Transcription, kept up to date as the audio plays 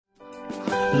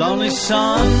lonely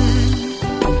sun,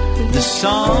 the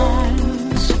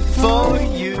songs for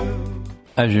you.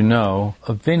 As you know,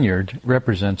 a vineyard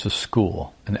represents a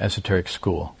school, an esoteric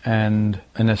school. And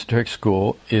an esoteric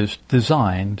school is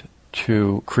designed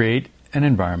to create an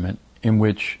environment in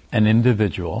which an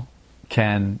individual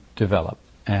can develop.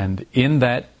 And in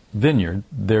that vineyard,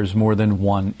 there's more than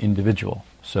one individual.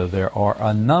 So there are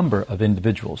a number of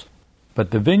individuals.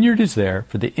 But the vineyard is there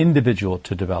for the individual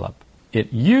to develop.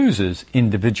 It uses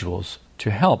individuals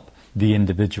to help the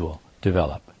individual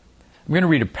develop. I'm going to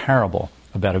read a parable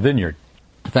about a vineyard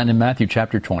found in Matthew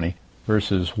chapter 20,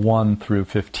 verses 1 through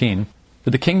 15. For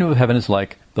the kingdom of heaven is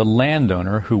like the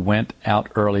landowner who went out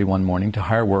early one morning to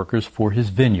hire workers for his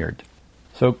vineyard.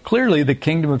 So clearly the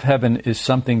kingdom of heaven is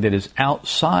something that is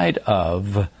outside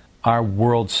of our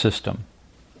world system.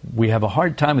 We have a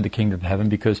hard time with the kingdom of heaven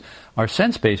because our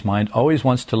sense-based mind always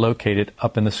wants to locate it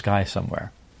up in the sky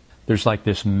somewhere. There's like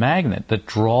this magnet that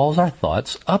draws our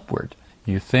thoughts upward.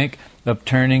 You think of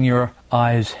turning your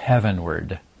eyes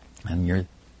heavenward, and you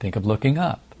think of looking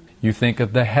up. You think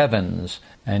of the heavens,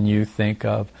 and you think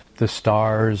of the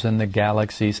stars and the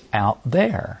galaxies out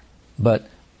there. But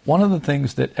one of the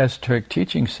things that esoteric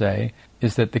teachings say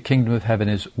is that the kingdom of heaven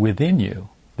is within you,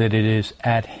 that it is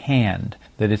at hand,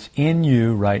 that it's in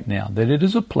you right now, that it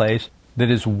is a place that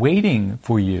is waiting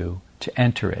for you to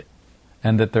enter it,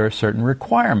 and that there are certain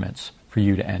requirements for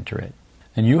you to enter it.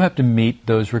 And you have to meet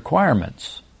those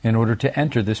requirements in order to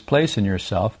enter this place in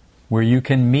yourself where you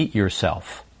can meet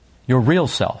yourself, your real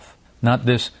self, not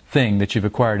this thing that you've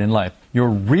acquired in life. Your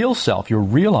real self, your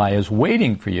real I is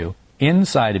waiting for you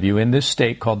inside of you in this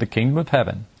state called the kingdom of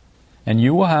heaven. And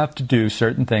you will have to do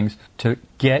certain things to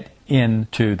get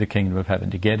into the kingdom of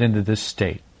heaven, to get into this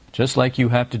state. Just like you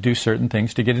have to do certain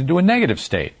things to get into a negative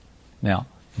state. Now,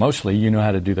 mostly you know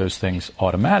how to do those things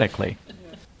automatically.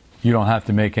 You don't have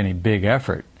to make any big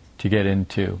effort to get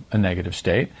into a negative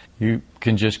state. You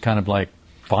can just kind of like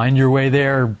find your way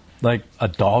there like a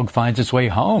dog finds its way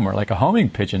home or like a homing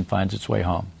pigeon finds its way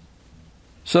home.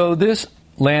 So this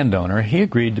landowner, he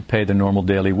agreed to pay the normal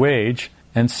daily wage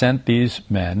and sent these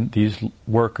men, these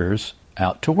workers,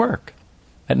 out to work.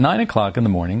 At 9 o'clock in the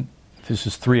morning, this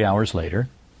is 3 hours later,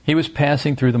 he was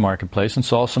passing through the marketplace and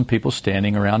saw some people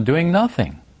standing around doing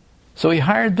nothing. So he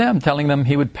hired them, telling them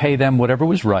he would pay them whatever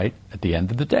was right at the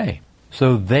end of the day.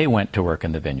 So they went to work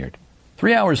in the vineyard.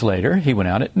 3 hours later, he went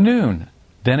out at noon.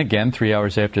 Then again, 3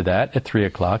 hours after that, at 3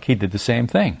 o'clock, he did the same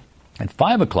thing. At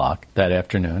 5 o'clock that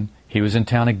afternoon, he was in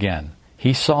town again.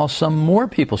 He saw some more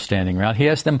people standing around. He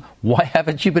asked them, "Why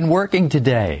haven't you been working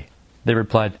today?" They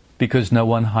replied, "Because no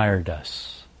one hired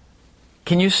us."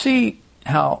 Can you see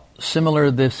how similar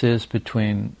this is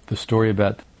between the story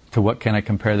about to what can I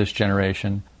compare this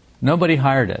generation? Nobody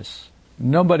hired us.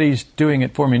 Nobody's doing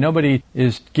it for me. Nobody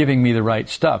is giving me the right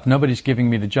stuff. Nobody's giving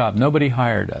me the job. Nobody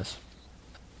hired us.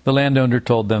 The landowner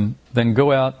told them, "Then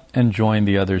go out and join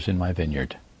the others in my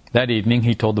vineyard." That evening,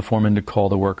 he told the foreman to call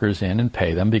the workers in and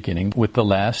pay them, beginning with the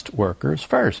last workers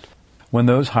first. When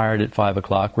those hired at 5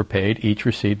 o'clock were paid, each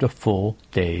received a full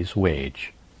day's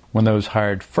wage. When those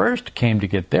hired first came to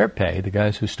get their pay, the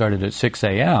guys who started at 6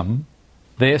 a.m.,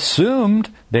 they assumed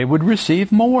they would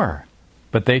receive more.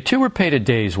 But they too were paid a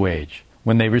day's wage.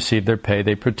 When they received their pay,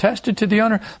 they protested to the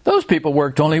owner, "Those people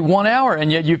worked only 1 hour,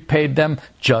 and yet you've paid them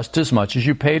just as much as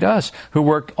you paid us, who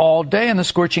worked all day in the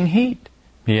scorching heat."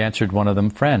 He answered one of them,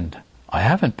 "Friend, I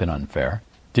haven't been unfair.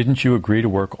 Didn't you agree to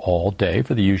work all day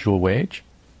for the usual wage?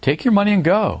 Take your money and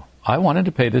go. I wanted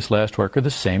to pay this last worker the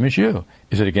same as you.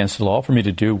 Is it against the law for me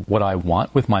to do what I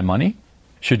want with my money?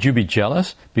 Should you be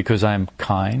jealous because I am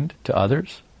kind to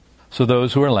others? So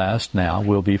those who are last now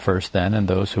will be first then, and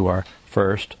those who are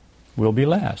first will be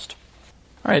last."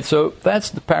 All right, so that's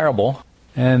the parable,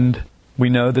 and we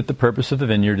know that the purpose of the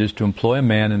vineyard is to employ a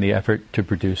man in the effort to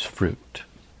produce fruit.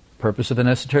 The purpose of an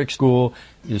esoteric school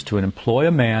is to employ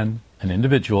a man, an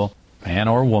individual, man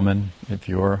or woman, if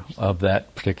you're of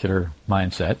that particular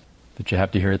mindset, that you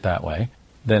have to hear it that way,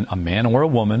 then a man or a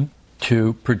woman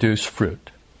to produce fruit.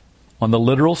 On the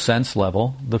literal sense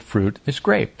level, the fruit is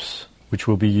grapes, which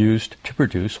will be used to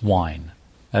produce wine.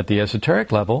 At the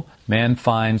esoteric level, man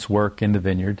finds work in the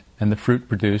vineyard, and the fruit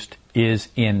produced is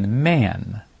in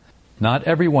man. Not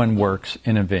everyone works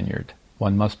in a vineyard.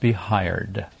 One must be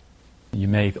hired. You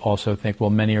may also think, well,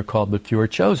 many are called, but few are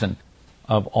chosen.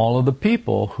 Of all of the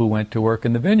people who went to work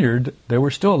in the vineyard, there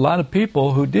were still a lot of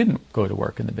people who didn't go to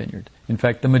work in the vineyard. In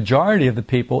fact, the majority of the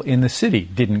people in the city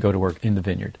didn't go to work in the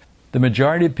vineyard. The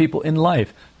majority of people in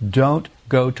life don't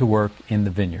go to work in the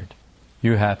vineyard.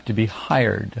 You have to be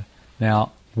hired.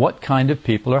 Now, what kind of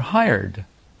people are hired?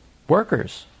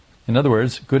 Workers. In other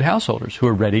words, good householders who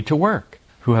are ready to work.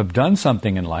 who have done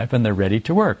something in life and they're ready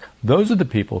to work. Those are the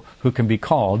people who can be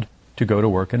called to go to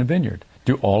work in a vineyard.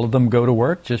 Do all of them go to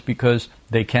work just because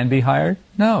they can be hired?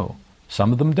 No.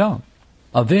 Some of them don't.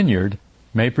 A vineyard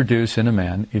may produce in a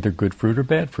man either good fruit or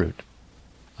bad fruit.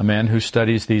 A man who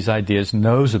studies these ideas,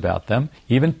 knows about them,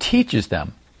 even teaches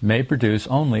them, may produce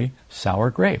only sour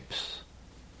grapes.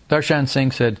 Darshan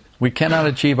Singh said, "We cannot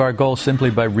achieve our goal simply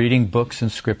by reading books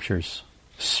and scriptures.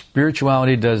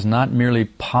 Spirituality does not merely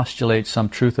postulate some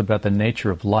truth about the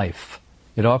nature of life.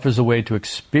 It offers a way to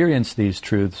experience these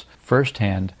truths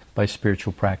firsthand by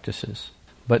spiritual practices.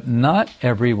 But not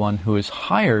everyone who is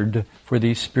hired for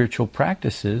these spiritual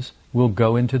practices will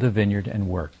go into the vineyard and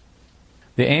work.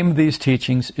 The aim of these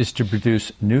teachings is to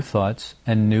produce new thoughts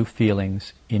and new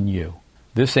feelings in you.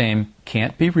 This aim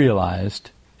can't be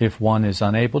realized if one is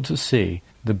unable to see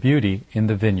the beauty in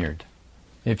the vineyard.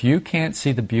 If you can't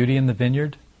see the beauty in the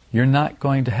vineyard, you're not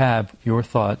going to have your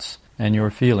thoughts and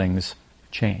your feelings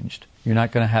changed. You're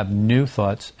not going to have new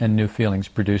thoughts and new feelings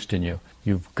produced in you.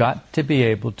 You've got to be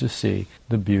able to see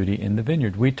the beauty in the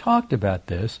vineyard. We talked about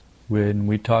this when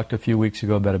we talked a few weeks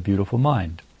ago about a beautiful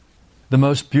mind. The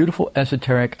most beautiful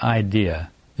esoteric idea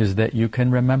is that you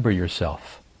can remember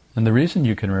yourself. And the reason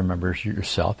you can remember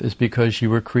yourself is because you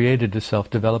were created a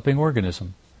self-developing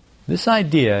organism. This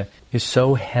idea is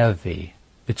so heavy,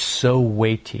 it's so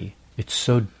weighty, it's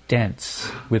so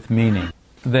dense with meaning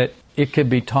that it can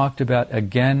be talked about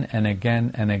again and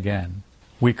again and again.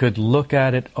 We could look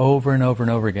at it over and over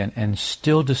and over again and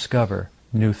still discover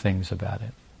new things about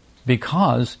it.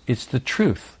 Because it's the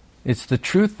truth. It's the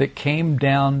truth that came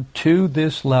down to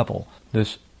this level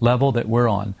that we're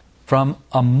on, from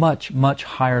a much, much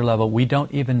higher level. We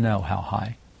don't even know how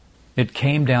high. It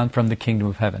came down from the kingdom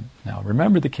of heaven. Now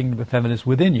remember, the kingdom of heaven is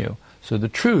within you, so the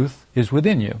truth is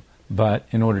within you. But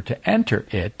in order to enter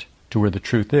it, to where the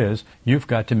truth is, you've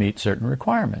got to meet certain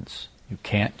requirements. You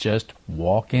can't just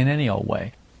walk in any old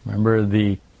way. Remember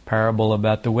the parable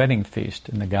about the wedding feast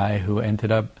and the guy who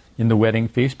ended up in the wedding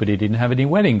feast, but he didn't have any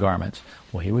wedding garments.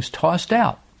 Well, he was tossed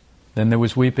out. Then there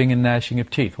was weeping and gnashing of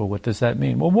teeth. Well, what does that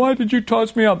mean? Well, why did you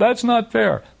toss me out? That's not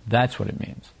fair. That's what it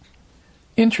means.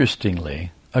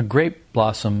 Interestingly, a grape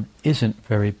blossom isn't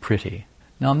very pretty.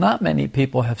 Now, not many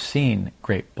people have seen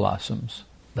grape blossoms,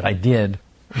 but I did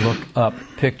look up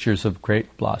pictures of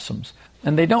grape blossoms.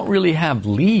 And they don't really have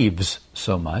leaves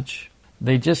so much.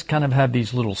 They just kind of have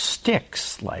these little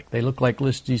sticks. They look like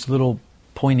these little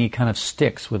pointy kind of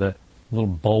sticks with a little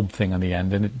bulb thing on the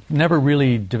end, and it never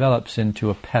really develops into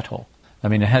a petal. I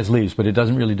mean, it has leaves, but it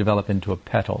doesn't really develop into a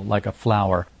petal like a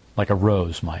flower, like a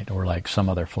rose might, or like some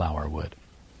other flower would.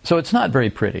 So it's not very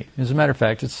pretty. As a matter of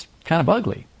fact, it's kind of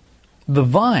ugly. The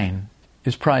vine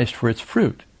is prized for its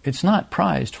fruit. It's not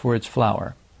prized for its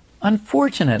flower.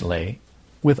 Unfortunately,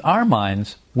 with our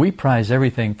minds, we prize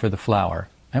everything for the flower,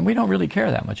 and we don't really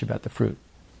care that much about the fruit.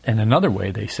 And another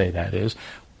way they say that is,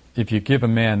 if you give a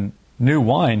man new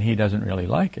wine, he doesn't really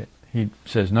like it. He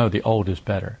says, no, the old is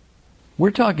better.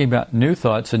 We're talking about new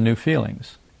thoughts and new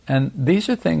feelings. And these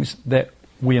are things that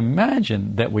we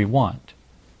imagine that we want.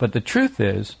 But the truth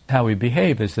is, how we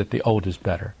behave is that the old is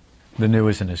better. The new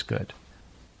isn't as good.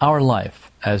 Our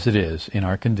life, as it is in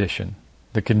our condition,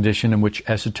 the condition in which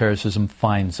esotericism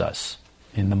finds us,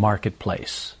 in the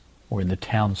marketplace, or in the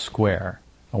town square,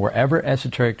 or wherever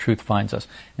esoteric truth finds us.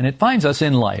 And it finds us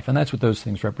in life, and that's what those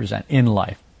things represent, in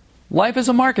life. Life is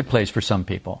a marketplace for some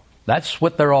people. That's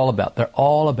what they're all about. They're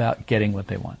all about getting what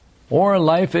they want. Or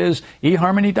life is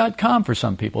eHarmony.com for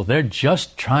some people. They're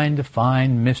just trying to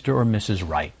find Mr. or Mrs.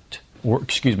 Right. Or,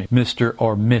 excuse me, Mr.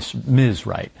 or Ms.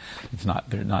 Right.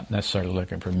 They're not necessarily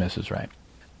looking for Mrs. Right.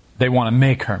 They want to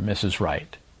make her Mrs.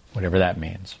 Right, whatever that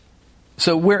means.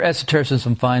 So where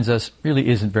esotericism finds us really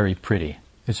isn't very pretty.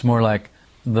 It's more like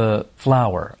the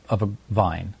flower of a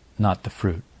vine, not the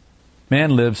fruit.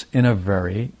 Man lives in a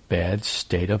very bad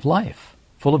state of life,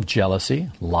 full of jealousy,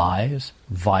 lies,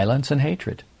 violence, and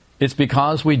hatred. It's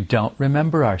because we don't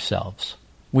remember ourselves.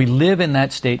 We live in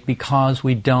that state because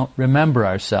we don't remember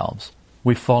ourselves.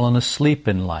 We've fallen asleep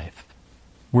in life.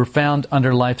 We're found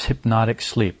under life's hypnotic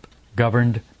sleep,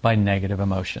 governed by negative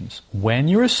emotions. When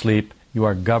you're asleep, you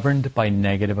are governed by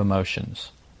negative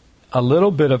emotions. A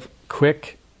little bit of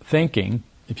quick thinking,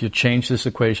 if you change this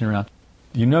equation around,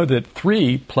 you know that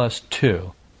 3 plus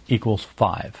 2 equals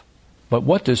 5. But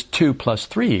what does 2 plus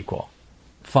 3 equal?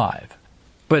 5.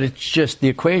 But it's just the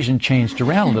equation changed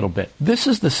around a little bit. This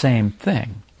is the same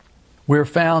thing. We're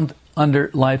found under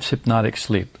life's hypnotic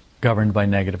sleep, governed by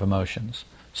negative emotions.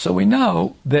 So we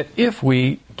know that if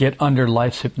we get under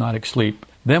life's hypnotic sleep,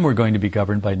 then we're going to be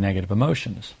governed by negative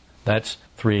emotions. That's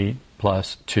 3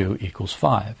 plus 2 equals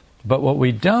 5. But what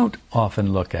we don't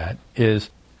often look at is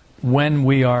when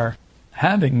we are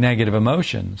having negative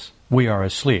emotions, we are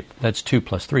asleep. That's 2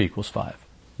 + 3 = 5.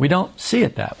 We don't see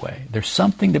it that way. There's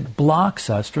something that blocks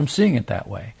us from seeing it that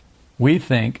way. We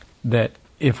think that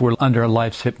if we're under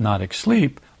life's hypnotic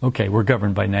sleep, okay, we're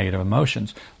governed by negative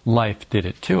emotions. Life did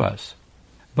it to us.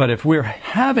 But if we're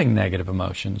having negative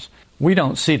emotions, we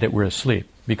don't see that we're asleep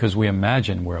because we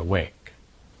imagine we're awake.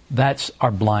 That's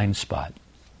our blind spot.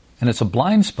 And it's a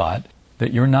blind spot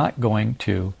that you're not going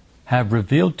to have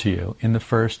revealed to you in the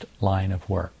first line of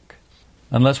work.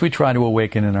 Unless we try to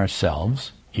awaken in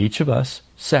ourselves, each of us,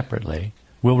 separately,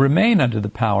 will remain under the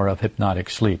power of hypnotic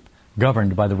sleep,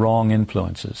 governed by the wrong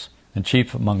influences. And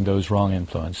chief among those wrong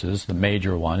influences, the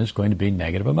major one, is going to be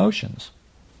negative emotions.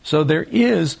 So there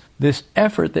is this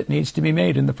effort that needs to be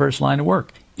made in the first line of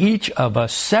work. Each of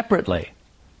us separately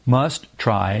must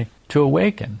try to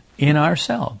awaken in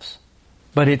ourselves.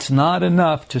 But it's not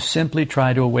enough to simply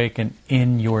try to awaken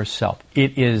in yourself.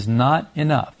 It is not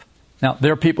enough. Now,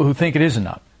 there are people who think it is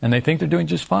enough, and they think they're doing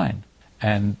just fine.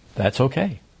 And that's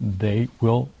okay. They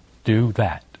will do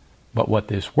that. But what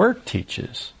this work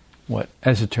teaches, what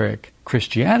esoteric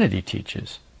Christianity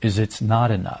teaches, is it's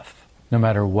not enough, no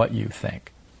matter what you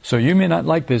think. So you may not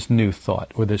like this new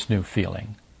thought or this new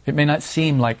feeling. It may not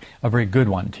seem like a very good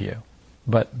one to you.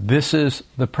 But this is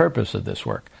the purpose of this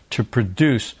work, to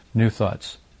produce new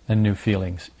thoughts and new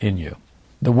feelings in you.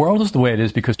 The world is the way it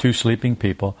is because two sleeping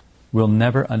people will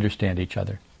never understand each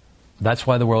other. That's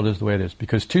why the world is the way it is,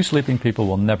 because two sleeping people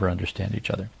will never understand each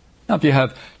other. Now, if you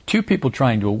have two people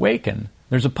trying to awaken,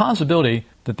 there's a possibility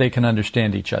that they can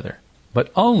understand each other,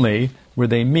 but only where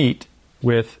they meet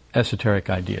with esoteric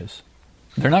ideas.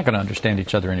 They're not going to understand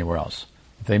each other anywhere else.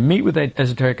 If they meet with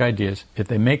esoteric ideas, if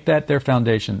they make that their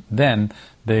foundation, then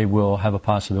they will have a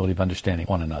possibility of understanding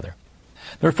one another.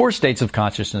 There are 4 states of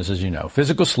consciousness, as you know: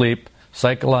 physical sleep,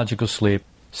 psychological sleep,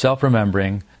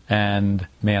 self-remembering, and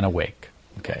man awake.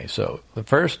 Okay, so the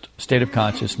first state of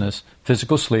consciousness,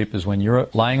 physical sleep, is when you're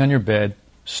lying on your bed,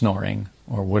 snoring,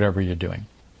 or whatever you're doing.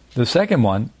 The second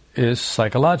one is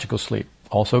psychological sleep,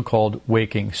 also called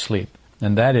waking sleep,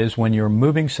 and that is when your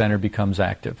moving center becomes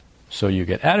active. So you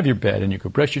get out of your bed and you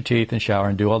can brush your teeth and shower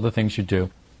and do all the things you do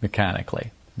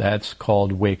mechanically. That's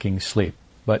called waking sleep.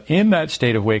 But in that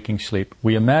state of waking sleep,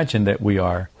 we imagine that we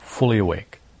are fully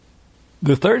awake.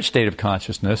 The third state of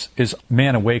consciousness is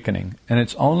man awakening, and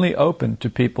it's only open to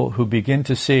people who begin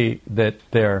to see that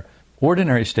their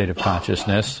ordinary state of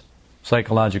consciousness,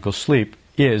 psychological sleep,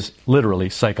 is literally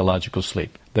psychological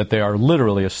sleep, that they are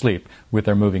literally asleep with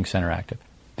their moving center active.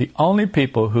 The only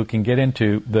people who can get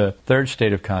into the third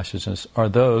state of consciousness are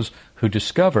those who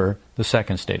discover the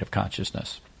second state of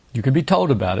consciousness. You can be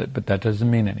told about it, but that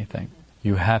doesn't mean anything.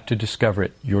 You have to discover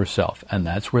it yourself, and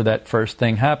that's where that first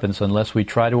thing happens. Unless we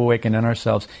try to awaken in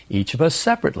ourselves, each of us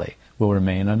separately will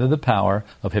remain under the power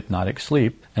of hypnotic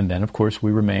sleep, and then, of course, we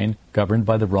remain governed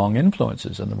by the wrong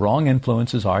influences, and the wrong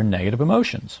influences are negative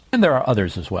emotions. And there are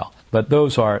others as well, but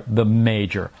those are the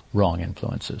major wrong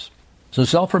influences. So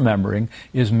self-remembering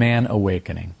is man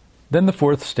awakening. Then the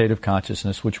fourth state of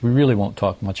consciousness, which we really won't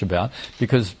talk much about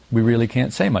because we really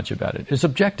can't say much about it, is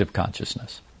objective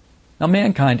consciousness. Now,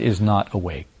 mankind is not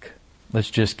awake.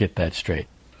 Let's just get that straight.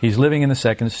 He's living in the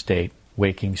second state,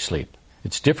 waking sleep.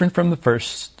 It's different from the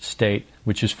first state,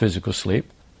 which is physical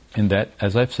sleep, in that,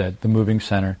 as I've said, the moving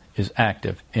center is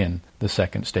active in the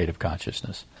second state of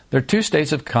consciousness. There are 2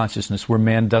 states of consciousness where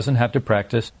man doesn't have to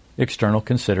practice external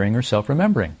considering or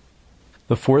self-remembering.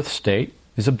 The fourth state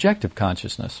is objective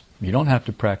consciousness. You don't have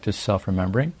to practice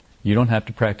self-remembering. You don't have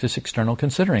to practice external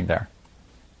considering there.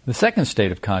 The second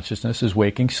state of consciousness is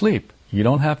waking sleep. You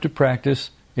don't have to practice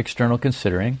external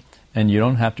considering, and you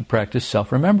don't have to practice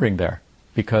self-remembering there,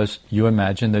 because you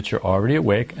imagine that you're already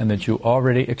awake and that you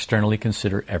already externally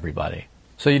consider everybody.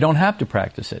 So you don't have to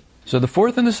practice it. So the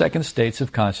fourth and the second states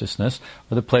of consciousness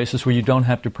are the places where you don't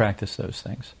have to practice those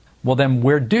things. Well, then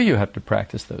where do you have to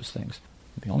practice those things?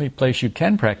 The only place you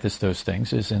can practice those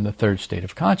things is in the third state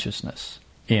of consciousness,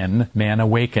 in man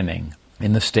awakening,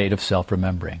 in the state of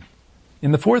self-remembering.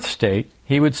 In the fourth state,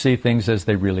 he would see things as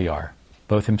they really are,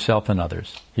 both himself and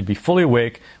others. He'd be fully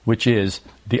awake, which is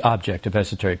the object of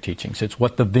esoteric teachings. It's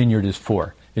what the vineyard is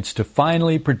for. It's to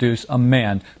finally produce a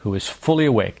man who is fully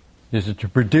awake. It's to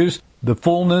produce the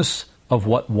fullness of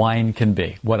what wine can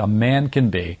be, what a man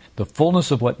can be. The fullness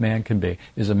of what man can be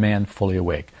is a man fully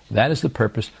awake. That is the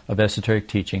purpose of esoteric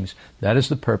teachings. That is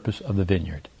the purpose of the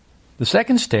vineyard. The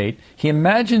second state, he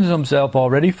imagines himself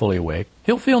already fully awake.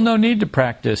 He'll feel no need to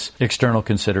practice external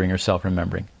considering or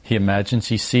self-remembering. He imagines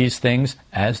he sees things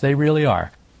as they really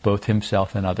are, both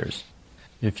himself and others.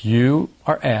 If you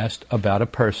are asked about a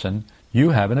person, you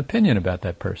have an opinion about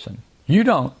that person. You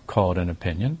don't call it an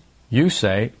opinion. You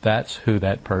say that's who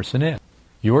that person is.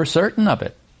 You are certain of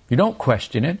it. You don't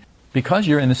question it because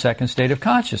you're in the second state of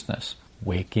consciousness,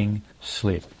 waking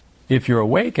sleep. If you're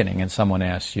awakening and someone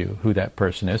asks you who that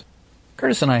person is,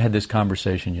 Curtis and I had this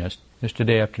conversation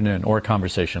yesterday afternoon, or a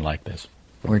conversation like this.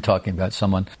 We were talking about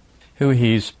someone who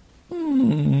he's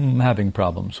having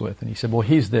problems with. And he said, well,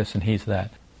 he's this and he's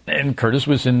that. And Curtis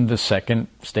was in the second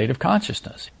state of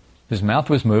consciousness. His mouth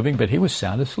was moving, but he was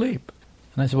sound asleep.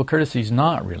 And I said, well, Curtis, he's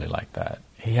not really like that.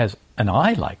 He has an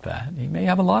eye like that. He may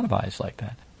have a lot of eyes like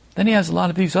that. Then he has a lot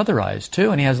of these other eyes,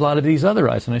 too, and he has a lot of these other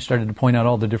eyes. And I started to point out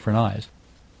all the different eyes.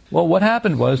 Well, what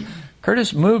happened was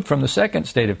Curtis moved from the second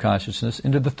state of consciousness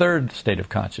into the third state of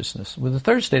consciousness. Well, the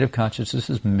third state of consciousness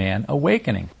is man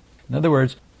awakening. In other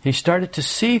words, he started to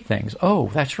see things. Oh,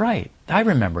 that's right. I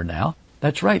remember now.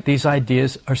 That's right. These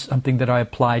ideas are something that I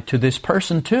apply to this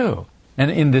person, too, and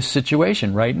in this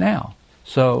situation right now.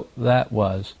 So that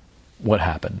was what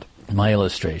happened, my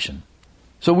illustration.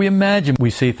 So we imagine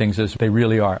we see things as they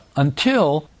really are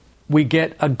until we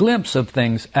get a glimpse of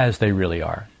things as they really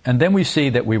are. And then we see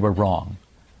that we were wrong.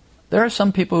 There are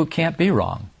some people who can't be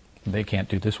wrong. They can't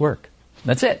do this work.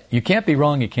 That's it. You can't be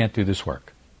wrong. You can't do this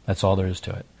work. That's all there is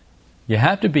to it. You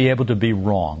have to be able to be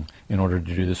wrong in order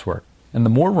to do this work. And the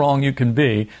more wrong you can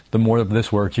be, the more of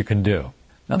this work you can do.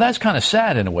 Now that's kind of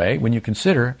sad in a way when you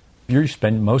consider you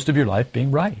spend most of your life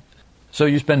being right. So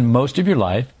you spend most of your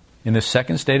life in the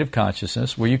second state of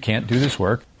consciousness where you can't do this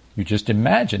work. You just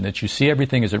imagine that you see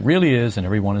everything as it really is and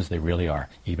everyone as they really are,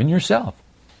 even yourself.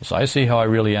 So I see how I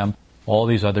really am. All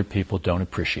these other people don't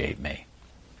appreciate me.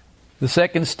 The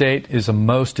second state is a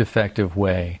most effective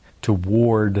way to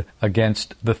ward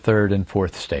against the third and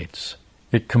fourth states.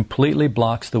 It completely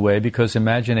blocks the way because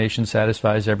imagination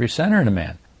satisfies every center in a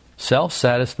man.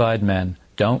 Self-satisfied men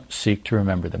don't seek to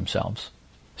remember themselves.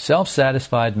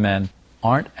 Self-satisfied men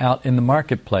aren't out in the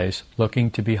marketplace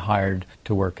looking to be hired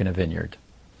to work in a vineyard.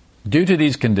 Due to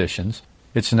these conditions,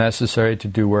 it's necessary to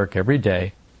do work every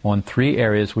day on 3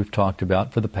 areas we've talked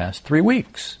about for the past 3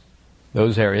 weeks.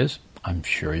 Those areas, I'm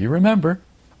sure you remember,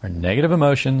 are negative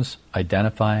emotions,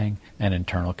 identifying, and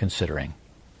internal considering.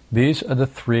 These are the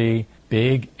 3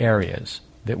 big areas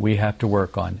that we have to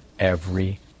work on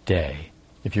every day.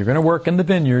 If you're going to work in the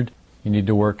vineyard, you need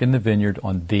to work in the vineyard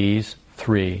on these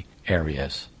 3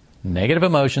 areas. Negative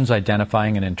emotions,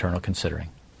 identifying, and internal considering.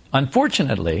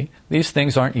 Unfortunately, these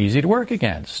things aren't easy to work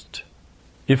against.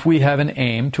 If we have an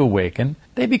aim to awaken,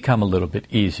 they become a little bit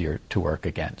easier to work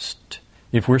against.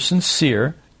 If we're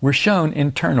sincere, we're shown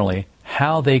internally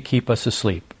how they keep us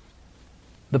asleep.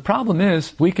 The problem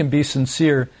is we can be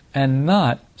sincere and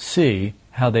not see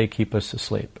how they keep us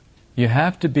asleep. You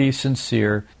have to be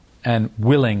sincere and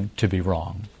willing to be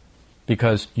wrong,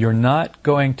 because you're not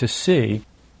going to see.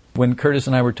 When Curtis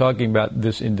and I were talking about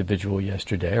this individual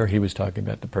yesterday, or he was talking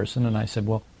about the person, and I said,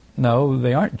 well, no,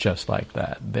 they aren't just like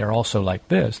that. They're also like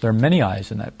this. There are many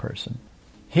eyes in that person.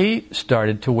 He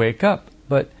started to wake up,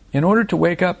 but in order to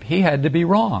wake up, he had to be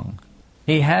wrong.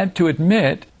 He had to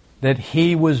admit that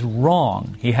he was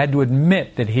wrong. He had to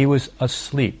admit that he was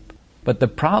asleep. But the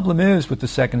problem is with the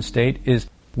second state is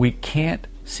we can't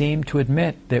seem to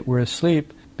admit that we're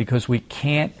asleep because we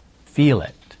can't feel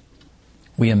it.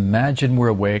 We imagine we're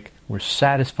awake. We're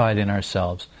satisfied in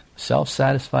ourselves.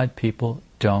 Self-satisfied people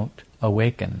don't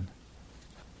awaken.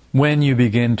 When you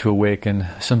begin to awaken,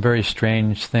 some very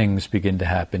strange things begin to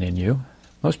happen in you.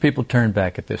 Most people turn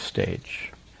back at this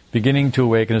stage. Beginning to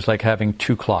awaken is like having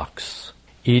 2 clocks,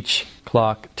 each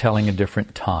clock telling a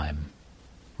different time.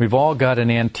 We've all got an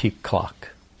antique clock.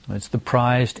 It's the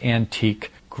prized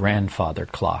antique grandfather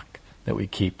clock that we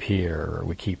keep here or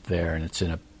we keep there, and it's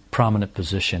in a prominent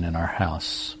position in our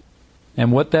house.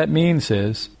 And what that means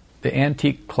is the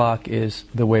antique clock is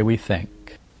the way we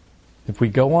think. If we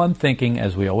go on thinking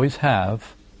as we always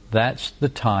have, that's the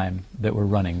time that we're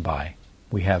running by.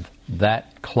 We have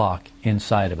that clock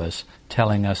inside of us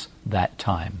telling us that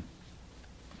time.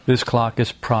 This clock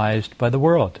is prized by the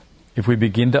world. If we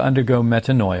begin to undergo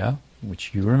metanoia,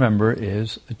 which you remember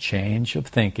is a change of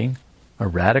thinking, a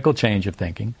radical change of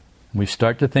thinking, we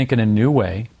start to think in a new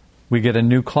way, we get a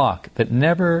new clock that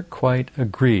never quite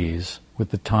agrees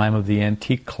with the time of the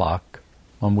antique clock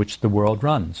on which the world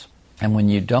runs. And when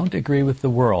you don't agree with the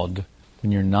world,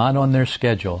 when you're not on their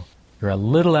schedule, you're a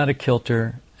little out of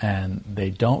kilter and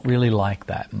they don't really like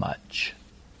that much.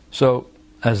 So,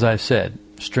 as I said,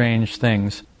 strange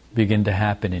things begin to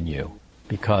happen in you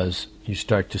because you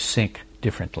start to think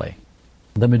differently.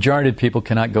 The majority of people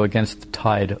cannot go against the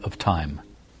tide of time.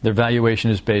 Their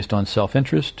valuation is based on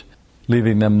self-interest,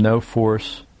 leaving them no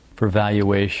force for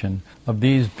valuation of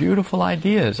these beautiful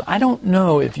ideas. I don't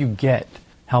know if you get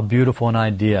how beautiful an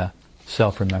idea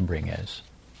self-remembering is.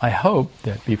 I hope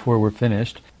that before we're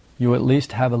finished, you at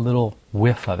least have a little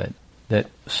whiff of it, that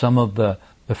some of the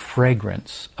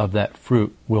fragrance of that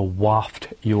fruit will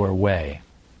waft your way,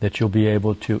 that you'll be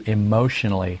able to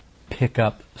emotionally pick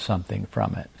up something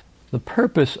from it. The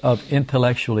purpose of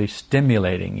intellectually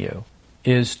stimulating you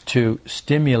is to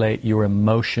stimulate your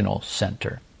emotional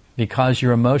center, because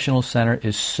your emotional center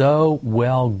is so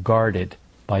well guarded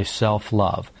by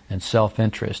self-love and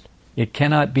self-interest, it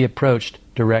cannot be approached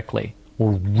directly,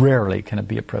 or rarely can it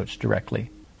be approached directly.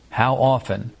 How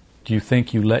often do you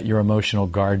think you let your emotional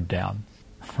guard down?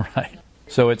 Right?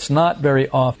 So it's not very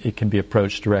often it can be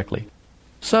approached directly.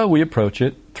 So we approach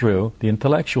it through the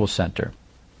intellectual center.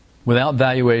 Without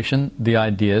valuation, the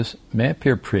ideas may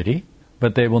appear pretty,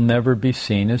 but they will never be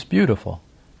seen as beautiful.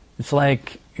 It's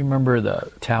like, you remember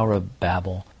the Tower of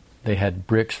Babel? They had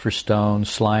bricks for stone,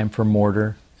 slime for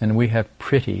mortar, and we have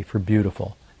pretty for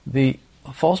beautiful. The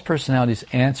false personality's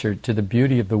answer to the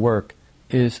beauty of the work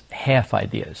is half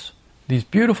ideas. These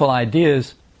beautiful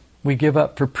ideas we give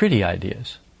up for pretty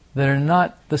ideas that are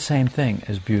not the same thing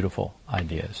as beautiful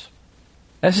ideas.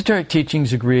 Esoteric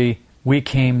teachings agree we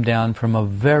came down from a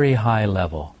very high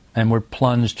level and were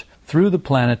plunged through the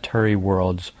planetary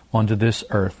worlds onto this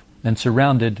earth and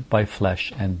surrounded by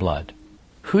flesh and blood.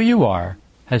 Who you are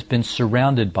has been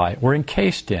surrounded by, or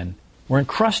encased in, or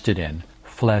encrusted in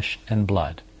flesh and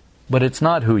blood. But it's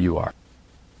not who you are.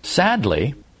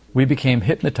 Sadly, we became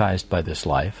hypnotized by this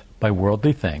life, by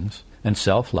worldly things, and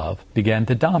self-love began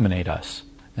to dominate us.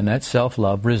 And that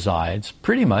self-love resides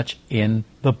pretty much in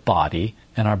the body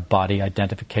and our body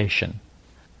identification.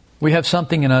 We have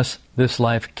something in us this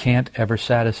life can't ever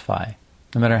satisfy.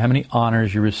 No matter how many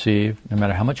honors you receive, no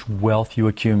matter how much wealth you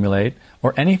accumulate,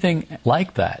 or anything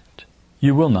like that,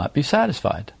 you will not be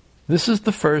satisfied. This is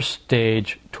the first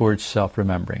stage towards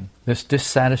self-remembering. This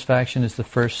dissatisfaction is the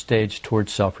first stage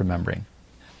towards self-remembering.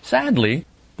 Sadly,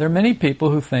 there are many people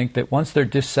who think that once they're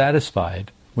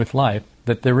dissatisfied with life,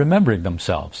 that they're remembering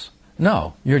themselves.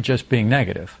 No, you're just being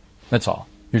negative. That's all.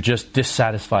 You're just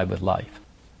dissatisfied with life.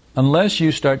 Unless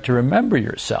you start to remember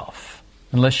yourself,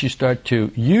 unless you start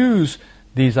to use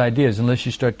these ideas, unless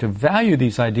you start to value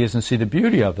these ideas and see the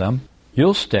beauty of them,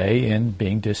 you'll stay in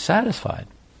being dissatisfied.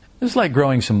 It's like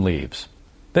growing some leaves.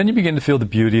 Then you begin to feel the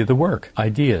beauty of the work,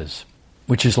 ideas,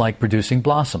 which is like producing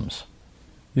blossoms.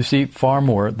 You see far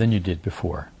more than you did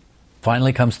before.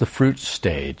 Finally comes the fruit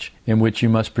stage, in which you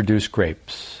must produce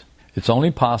grapes. It's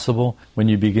only possible when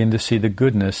you begin to see the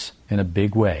goodness in a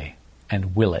big way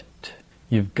and will it.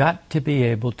 You've got to be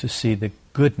able to see the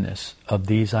goodness of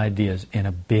these ideas in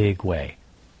a big way.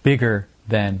 Bigger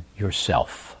than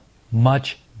yourself.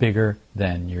 Much bigger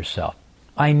than yourself.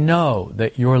 I know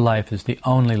that your life is the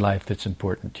only life that's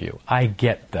important to you. I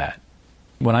get that.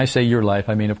 When I say your life,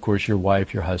 I mean, of course, your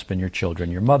wife, your husband, your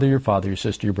children, your mother, your father, your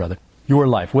sister, your brother. Your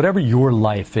life, whatever your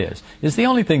life is the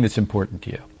only thing that's important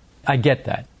to you. I get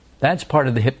that. That's part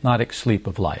of the hypnotic sleep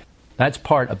of life. That's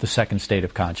part of the second state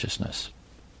of consciousness.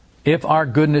 If our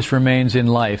goodness remains in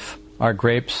life, our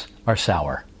grapes are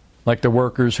sour. Like the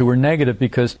workers who were negative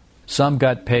because some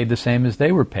got paid the same as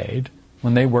they were paid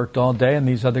when they worked all day and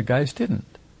these other guys didn't.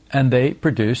 And they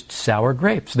produced sour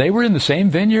grapes. They were in the same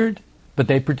vineyard, but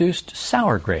they produced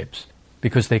sour grapes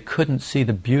because they couldn't see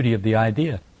the beauty of the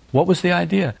idea. What was the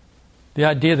idea? The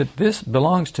idea that this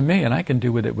belongs to me and I can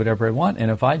do with it whatever I want,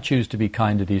 and if I choose to be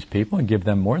kind to these people and give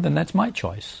them more, then that's my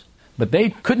choice. But they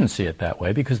couldn't see it that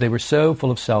way because they were so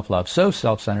full of self-love, so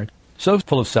self-centered, so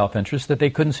full of self-interest that they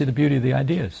couldn't see the beauty of the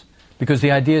ideas. Because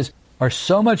the ideas are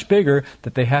so much bigger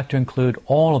that they have to include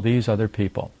all of these other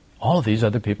people. All of these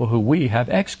other people who we have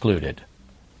excluded.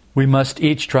 We must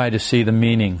each try to see the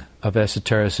meaning of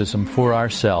esotericism for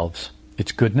ourselves,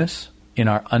 its goodness, in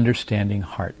our understanding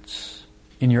hearts.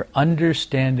 In your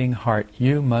understanding heart,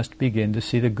 you must begin to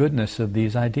see the goodness of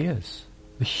these ideas,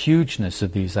 the hugeness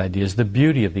of these ideas, the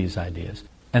beauty of these ideas.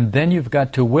 And then you've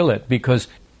got to will it, because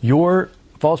your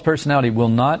false personality will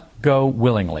not go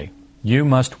willingly. You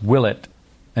must will it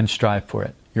and strive for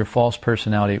it. Your false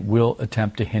personality will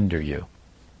attempt to hinder you.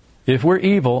 If we're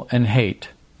evil and hate,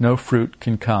 no fruit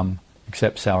can come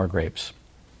except sour grapes.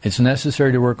 It's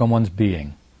necessary to work on one's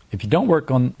being. If you don't work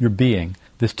on your being,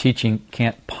 this teaching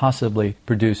can't possibly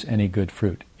produce any good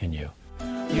fruit in you.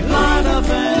 You light up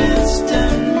an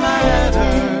instant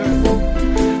matter,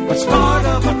 what's part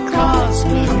of a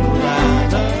cosmic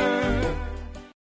ladder.